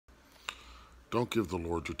Don't give the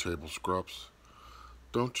Lord your table scraps.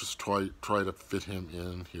 Don't just try to fit him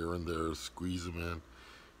in here and there, squeeze him in,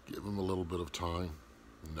 give him a little bit of time.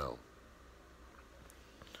 No.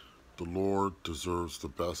 The Lord deserves the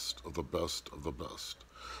best of the best of the best.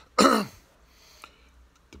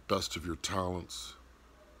 The best of your talents,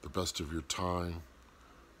 the best of your time,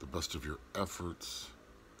 the best of your efforts.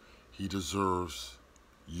 He deserves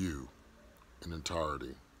you in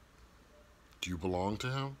entirety. Do you belong to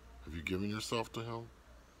him? Have you given yourself to him?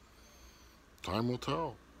 Time will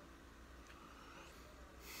tell.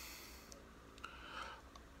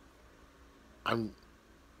 I'm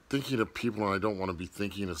thinking of people, and I don't want to be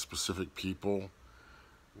thinking of specific people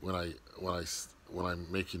when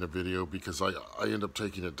I'm making a video, because I end up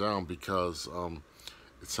taking it down because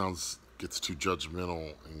it gets too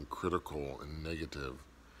judgmental and critical and negative,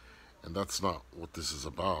 and that's not what this is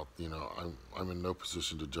about. You know, I'm in no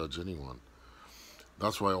position to judge anyone.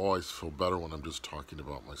 That's why I always feel better when I'm just talking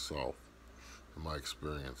about myself and my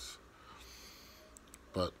experience.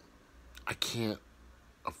 But I can't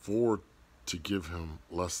afford to give him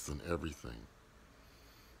less than everything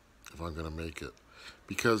if I'm going to make it.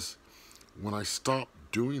 Because when I stop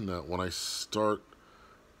doing that, when I start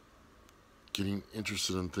getting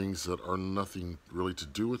interested in things that are nothing really to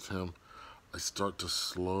do with him, I start to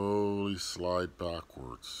slowly slide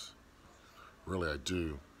backwards. Really, I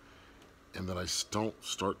do. And then I don't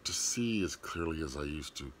start to see as clearly as I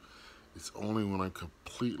used to. It's only when I'm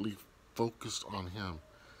completely focused on him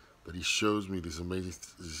that he shows me these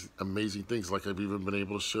amazing things, like I've even been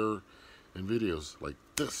able to share in videos like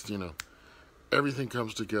this. You know, everything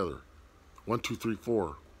comes together. 1, 2, 3,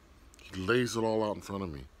 4. He lays it all out in front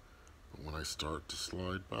of me. But when I start to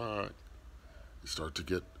slide back, I start to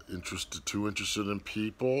get too interested in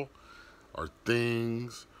people, or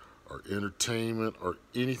things, or entertainment, or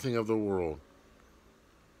anything of the world,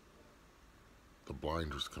 the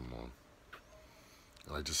blinders come on.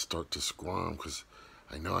 And I just start to squirm because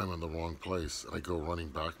I know I'm in the wrong place, and I go running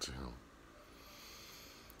back to him.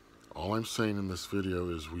 All I'm saying in this video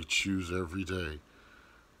is we choose every day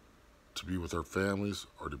to be with our families,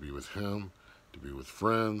 or to be with him, to be with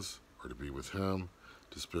friends, or to be with him,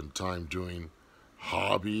 to spend time doing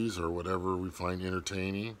hobbies or whatever we find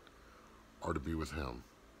entertaining, or to be with him.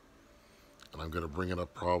 And I'm going to bring it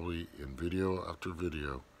up probably in video after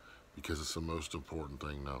video because it's the most important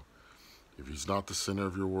thing now. If he's not the center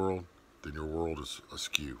of your world, then your world is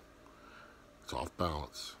askew. It's off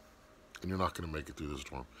balance, and you're not going to make it through the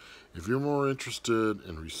storm. If you're more interested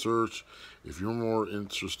in research, if you're more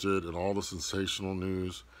interested in all the sensational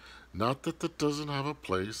news, not that that doesn't have a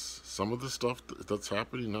place. Some of the stuff that's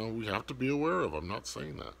happening now we have to be aware of. I'm not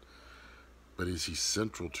saying that. But is he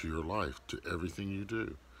central to your life, to everything you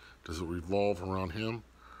do? Does it revolve around him?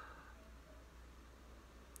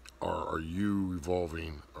 Or are you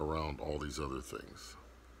revolving around all these other things?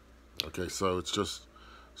 Okay, so it's just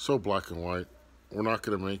so black and white. We're not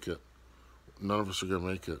going to make it. None of us are going to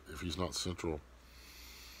make it if he's not central.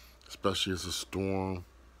 Especially as the storm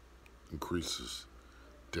increases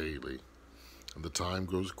daily. And the time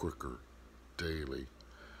goes quicker daily.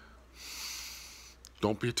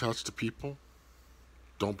 Don't be attached to people.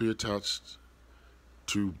 Don't be attached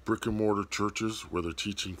to brick and mortar churches where they're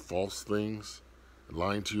teaching false things and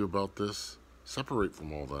lying to you about this. Separate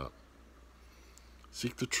from all that.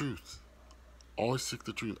 Seek the truth. Always seek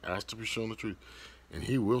the truth. Ask to be shown the truth. And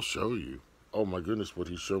he will show you. Oh my goodness, what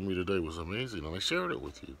he showed me today was amazing. And I shared it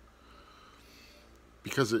with you.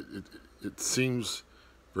 Because it seems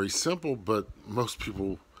very simple, but most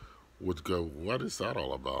people would go, what is that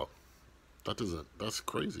all about? That's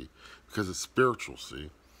crazy. Because it's spiritual, see?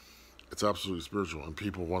 It's absolutely spiritual. And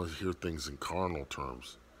people want to hear things in carnal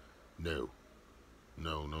terms. No.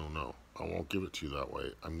 No, no, no. I won't give it to you that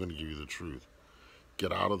way. I'm going to give you the truth.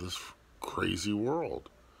 Get out of this crazy world.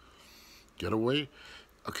 Get away.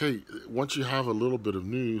 Okay, once you have a little bit of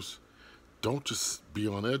news, don't just be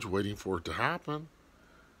on edge waiting for it to happen.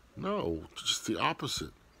 No, just the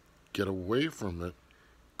opposite. Get away from it.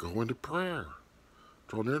 Go into prayer.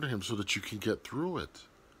 Draw near to him so that you can get through it.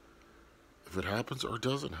 If it happens or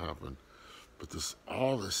doesn't happen. But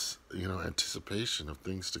all this, anticipation of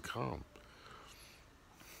things to come.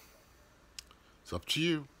 It's up to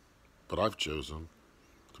you. But I've chosen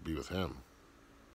to be with him.